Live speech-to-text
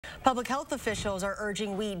Public health officials are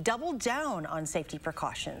urging we double down on safety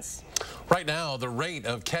precautions. Right now, the rate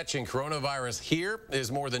of catching coronavirus here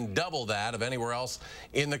is more than double that of anywhere else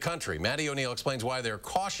in the country. Maddie O'Neill explains why they're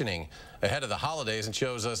cautioning ahead of the holidays and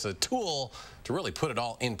shows us a tool to really put it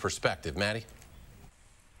all in perspective. Maddie?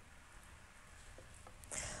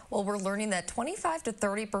 Well, we're learning that 25 to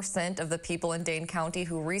 30% of the people in Dane County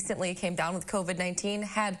who recently came down with COVID-19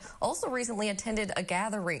 had also recently attended a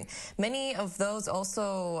gathering. Many of those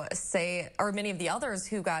also many of the others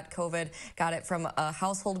who got COVID got it from a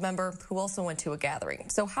household member who also went to a gathering.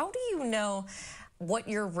 So how do you know what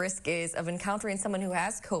your risk is of encountering someone who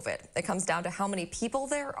has COVID? It comes down to how many people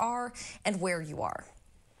there are and where you are.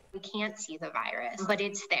 We can't see the virus, but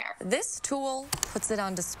it's there. This tool puts it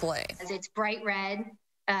on display. It's bright red.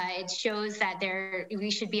 It shows that we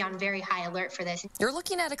should be on very high alert for this. You're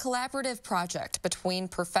looking at a collaborative project between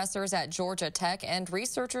professors at Georgia Tech and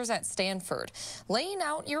researchers at Stanford, laying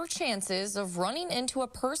out your chances of running into a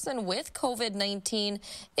person with COVID-19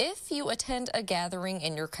 if you attend a gathering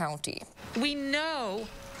in your county. We know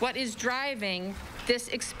what is driving this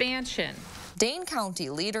expansion. Dane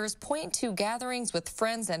County leaders point to gatherings with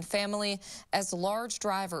friends and family as large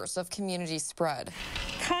drivers of community spread.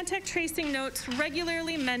 Contact tracing notes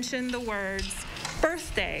regularly mention the words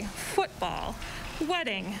birthday, football,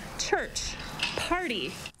 wedding, church,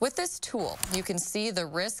 party. With this tool, you can see the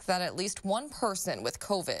risk that at least one person with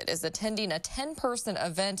COVID is attending a 10-person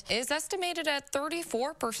event is estimated at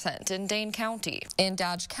 34% in Dane County. In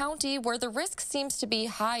Dodge County, where the risk seems to be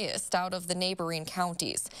highest out of the neighboring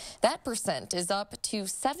counties, that percent is up to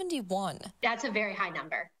 71. That's a very high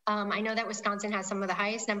number. I know that Wisconsin has some of the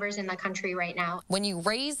highest numbers in the country right now. When you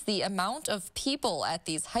raise the amount of people at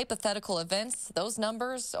these hypothetical events, those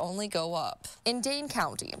numbers only go up. In Dane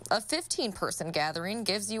County, a 15-person gathering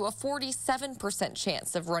gives you a 47%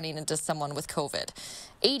 chance of running into someone with COVID.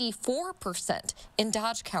 84% in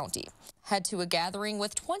Dodge County. Head to a gathering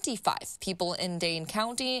with 25 people in Dane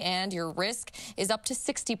County and your risk is up to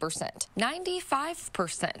 60%.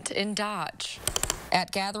 95% in Dodge.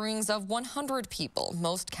 At gatherings of 100 people,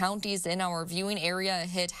 most counties in our viewing area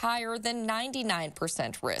hit higher than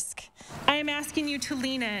 99% risk. I am asking you to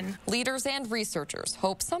lean in. Leaders and researchers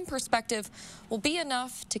hope some perspective will be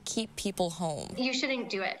enough to keep people home. You shouldn't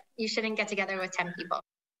do it. You shouldn't get together with 10 people.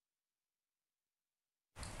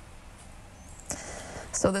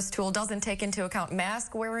 So this tool doesn't take into account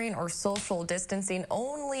mask wearing or social distancing,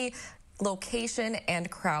 only location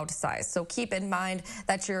and crowd size. So keep in mind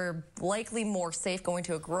that you're likely more safe going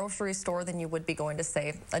to a grocery store than you would be going to,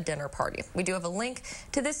 say, a dinner party. We do have a link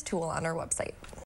to this tool on our website.